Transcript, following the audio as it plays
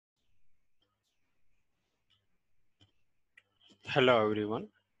Hello everyone.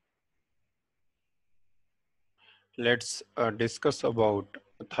 Let's discuss about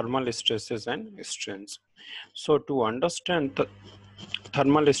thermal stresses and strains. So to understand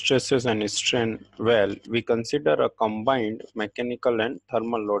thermal stresses and strain well, we consider a combined mechanical and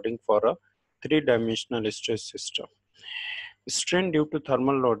thermal loading for a three-dimensional stress system. Strain due to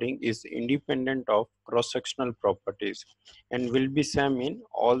thermal loading is independent of cross-sectional properties and will be same in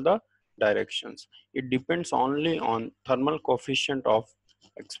all the directions. It depends only on thermal coefficient of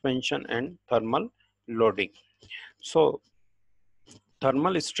expansion and thermal loading. So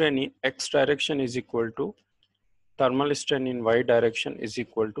thermal strain in x direction is equal to thermal strain in y direction is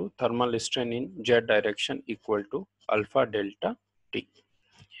equal to thermal strain in z direction equal to alpha delta T.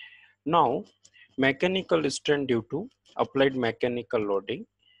 Now mechanical strain due to applied mechanical loading.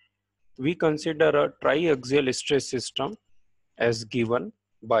 We consider a triaxial stress system as given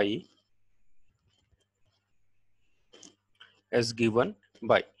by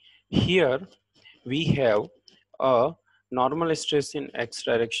here we have a normal stress in x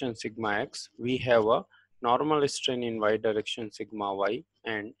direction sigma x, we have a normal strain in y direction sigma y,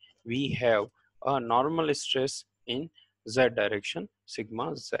 and we have a normal stress in z direction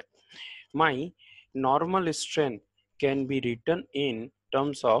sigma z. My normal strain can be written in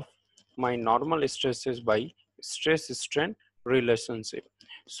terms of my normal stresses by stress strain relationship.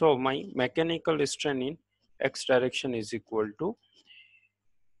 So my mechanical strain in x direction is equal to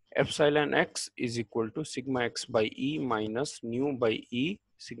epsilon x is equal to sigma x by E minus nu by E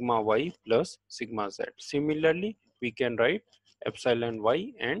sigma y plus sigma z. Similarly, we can write epsilon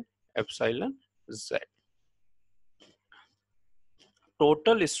y and epsilon z.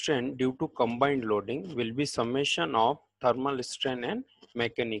 Total strain due to combined loading will be summation of thermal strain and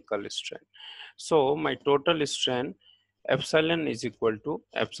mechanical strain. So my total strain epsilon is equal to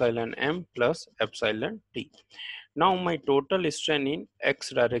epsilon m plus epsilon t. Now my total strain in x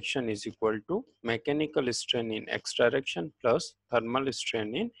direction is equal to mechanical strain in x direction plus thermal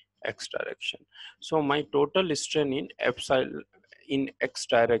strain in x direction. So my total strain in epsilon in x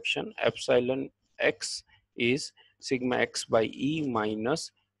direction epsilon x is sigma x by E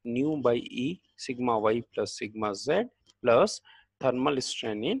minus nu by E sigma y plus sigma z plus thermal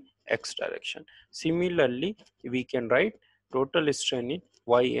strain in x direction. Similarly, we can write total strain in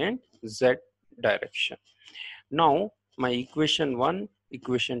y and z direction. Now my equation 1,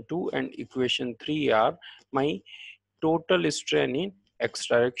 equation 2 and equation 3 are my total strain in x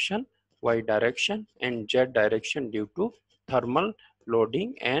direction, y direction and z direction due to thermal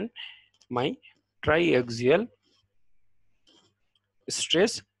loading and my triaxial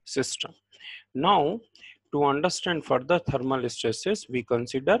stress system. Now to understand further thermal stresses, we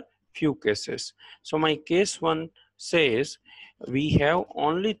consider few cases. So my case 1 says we have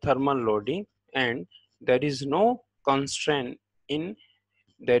only thermal loading and there is no constraint in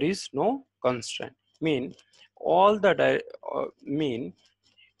mean all the mean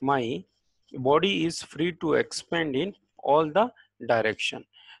my body is free to expand in all the direction.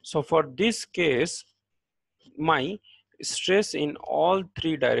 So for this case my stress in all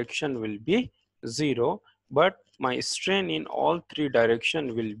three direction will be 0, but my strain in all three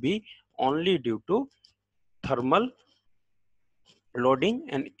direction will be only due to thermal loading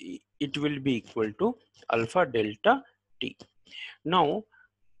and it will be equal to alpha delta T. Now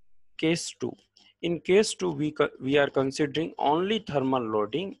case 2. In case 2 we are considering only thermal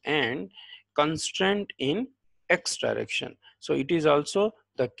loading and constraint in x direction. So it is also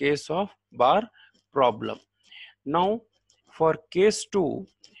the case of bar problem. Now for case 2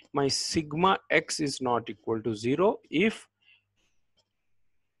 my sigma x is not equal to 0 if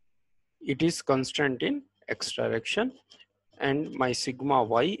it is constant in x direction and my sigma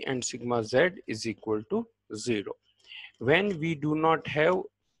y and sigma z is equal to 0. When we do not have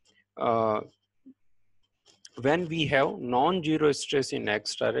when we have non-zero stress in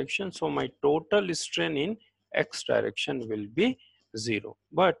x direction, so my total strain in x direction will be 0,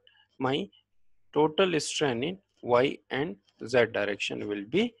 but my total strain in y and z direction will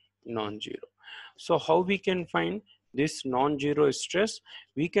be non-zero. So how we can find this non-zero stress?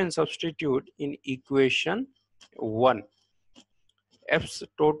 We can substitute in equation 1. F's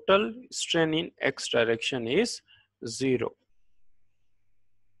total strain in x direction is 0.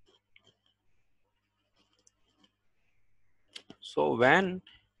 So when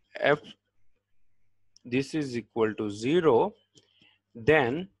F this is equal to 0,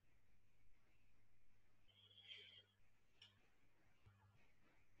 then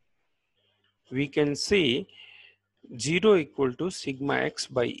we can see 0 equal to sigma x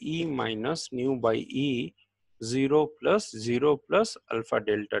by E minus nu by E 0 plus 0 plus alpha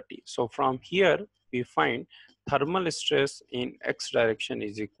delta t. So from here we find thermal stress in x direction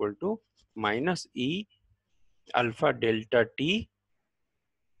is equal to minus E alpha delta T.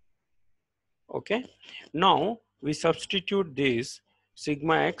 Okay, now we substitute this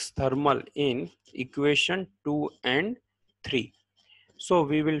sigma x thermal in equation 2 and 3. So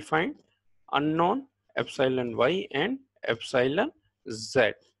we will find unknown epsilon y and epsilon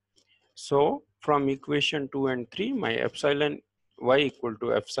z. So from equation 2 and 3, my epsilon y equal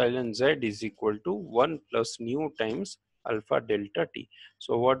to epsilon z is equal to 1 plus nu times alpha delta t.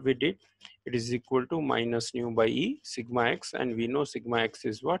 So what we did, it is equal to minus nu by E sigma x, and we know sigma x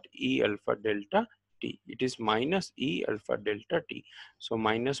is what? E alpha delta t. It is minus E alpha delta t. So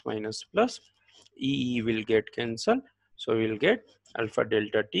minus minus plus E will get cancelled. So we will get alpha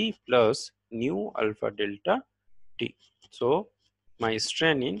delta t plus nu alpha delta t. So my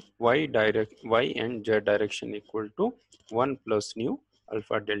strain in y and z direction equal to 1 plus nu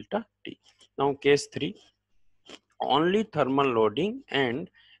alpha delta t. Now case 3, only thermal loading and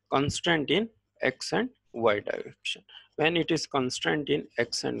constant in x and y direction. When it is constant in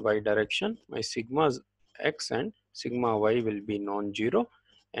x and y direction, my sigma x and sigma y will be non-zero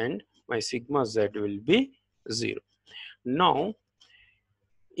and my sigma z will be 0. Now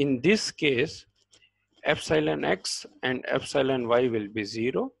in this case, epsilon x and epsilon y will be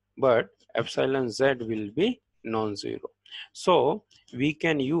 0, but epsilon z will be non-zero. So we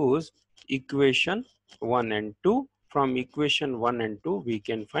can use equation 1 and 2. From equation 1 and 2, we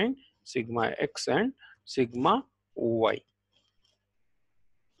can find sigma x and sigma y.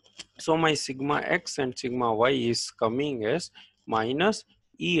 So my sigma x and sigma y is coming as minus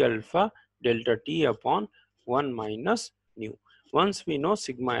E alpha delta t upon 1 minus nu. Once we know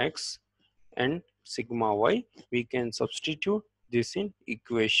sigma x and sigma y, we can substitute this in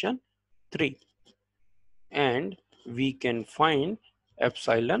equation 3 and we can find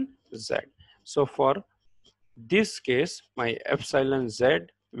epsilon z. So for this case, my epsilon z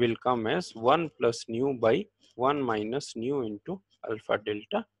will come as 1 plus nu by 1 minus nu into alpha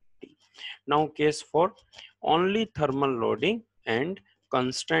delta t. Now case 4, only thermal loading and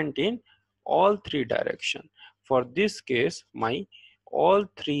constant in all three direction. For this case, my all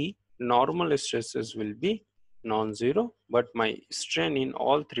three normal stresses will be non-zero, but my strain in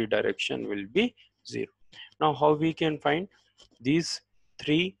all three direction will be 0. Now how we can find these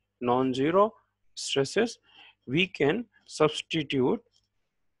three non-zero stresses? We can substitute,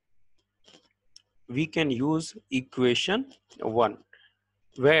 we can use equation 1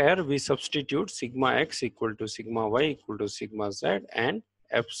 where we substitute sigma x equal to sigma y equal to sigma z and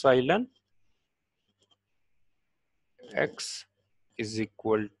epsilon x is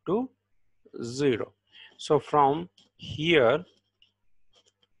equal to 0. So from here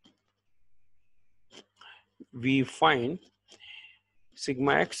we find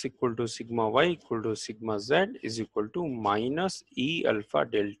sigma x equal to sigma y equal to sigma z is equal to minus E alpha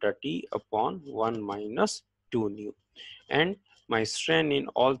delta t upon 1 minus 2 nu, and my strain in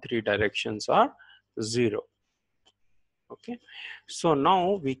all three directions are 0. Okay, so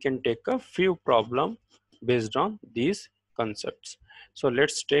now we can take a few problem based on these concepts. So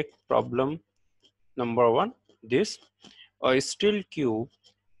let's take problem number 1. This, a steel cube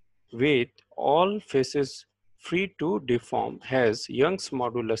with all faces free to deform has Young's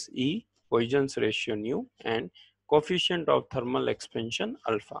modulus E, Poisson's ratio nu, and coefficient of thermal expansion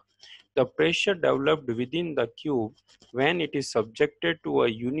alpha. The pressure developed within the cube when it is subjected to a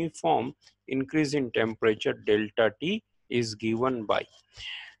uniform increase in temperature delta T is given by.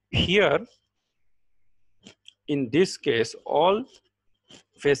 Here in this case, all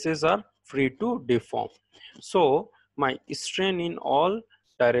faces are free to deform. So my strain in all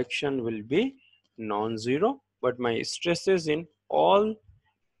direction will be non-zero, but my stresses in all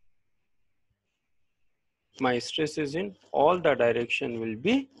the direction will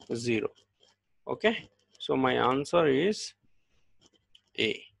be 0. Okay, so my answer is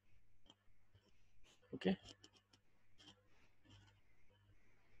A. Okay,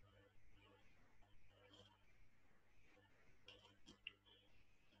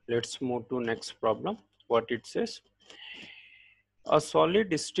 let's move to next problem. What it says: a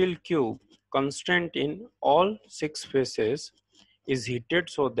solid steel cube constant in all 6 faces is heated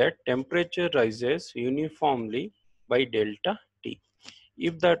so that temperature rises uniformly by delta T.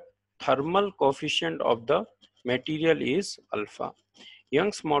 If the thermal coefficient of the material is alpha,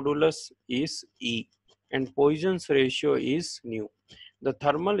 Young's modulus is E, and Poisson's ratio is nu. The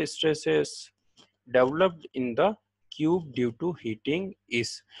thermal stresses developed in the cube due to heating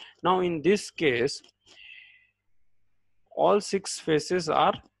is. Now in this case, all 6 faces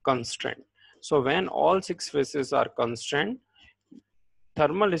are constant. So when all 6 faces are constant,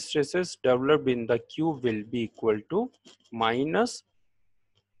 thermal stresses developed in the cube will be equal to minus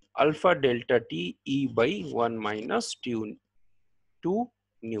alpha delta T E by 1 minus 2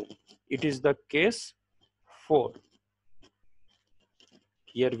 nu. It is the case 4.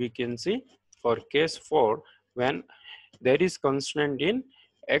 Here we can see for case 4 when there is constant in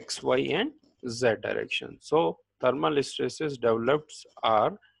x, y and z direction. So thermal stresses developed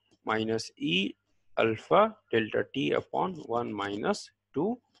are minus E alpha delta T upon 1 minus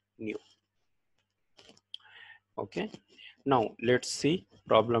 2 nu. Okay. Now let's see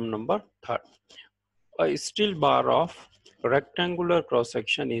problem number 3. A steel bar of rectangular cross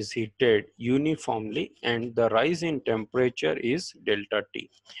section is heated uniformly and the rise in temperature is delta T.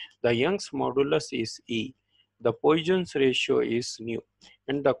 The Young's modulus is E, the Poisson's ratio is nu,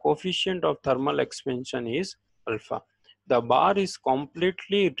 and the coefficient of thermal expansion is alpha. The bar is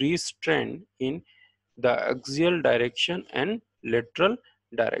completely restrained in the axial direction and lateral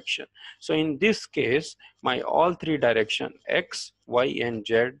direction. So in this case, my all three direction x, y and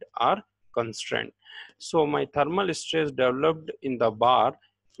z are constrained. So my thermal stress developed in the bar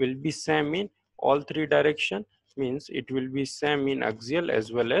will be same in all three direction, means it will be same in axial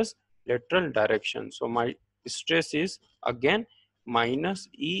as well as lateral direction. So my stress is again minus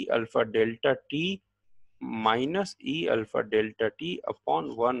E alpha delta T minus E alpha delta T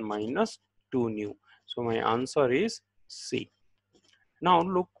upon 1 minus 2 nu. So my answer is C. Now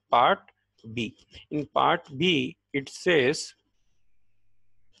look part B. In part B, it says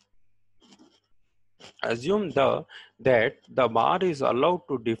assume that the bar is allowed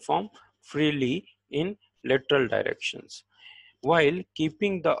to deform freely in lateral directions while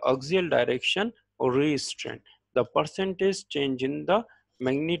keeping the axial direction restrained. The percentage change in the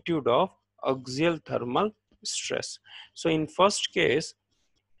magnitude of axial thermal stress. So in first case,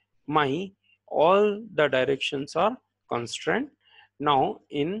 my all the directions are constrained. Now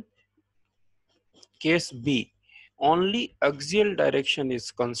in case B, only axial direction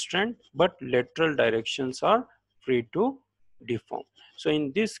is constrained but lateral directions are free to deform. So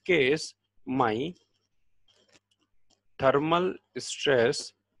in this case, my thermal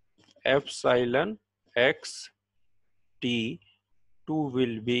stress epsilon x T 2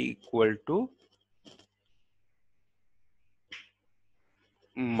 will be equal to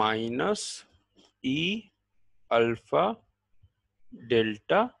minus E alpha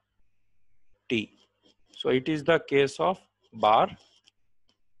delta T. So it is the case of bar.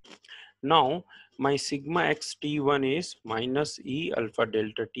 Now my sigma x T1 is minus E alpha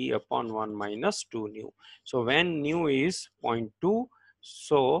delta T upon 1 minus 2 nu. So when nu is 0.2,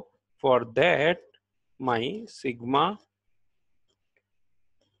 so for that my sigma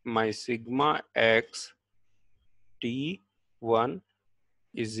x T1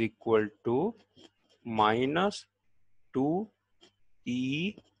 is equal to minus 2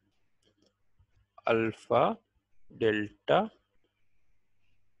 E alpha delta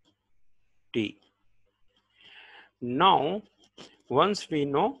T. Now once we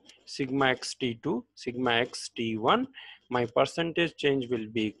know sigma x T2, sigma x T1, my percentage change will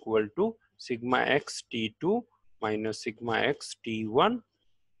be equal to sigma x T2 minus sigma x T1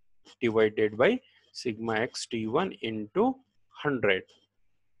 divided by sigma x T1 into 100.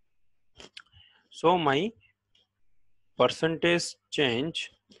 So my percentage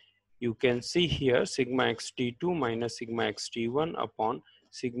change, you can see here sigma x T2 minus sigma x T1 upon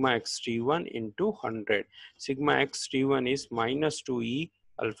sigma x T1 into 100. Sigma x T1 is minus 2E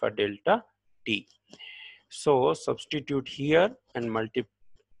alpha delta T. So substitute here and multiply.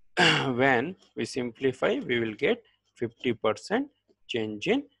 When we simplify, we will get 50% change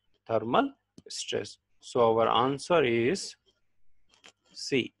in thermal stress. So our answer is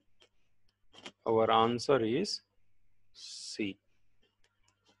C. Our answer is C.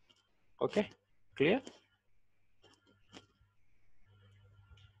 Okay, clear?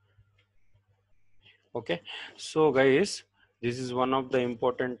 Okay, so guys, this is one of the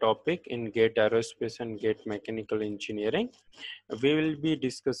important topic in GATE Aerospace and GATE Mechanical Engineering. We will be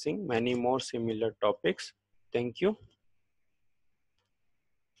discussing many more similar topics. Thank you.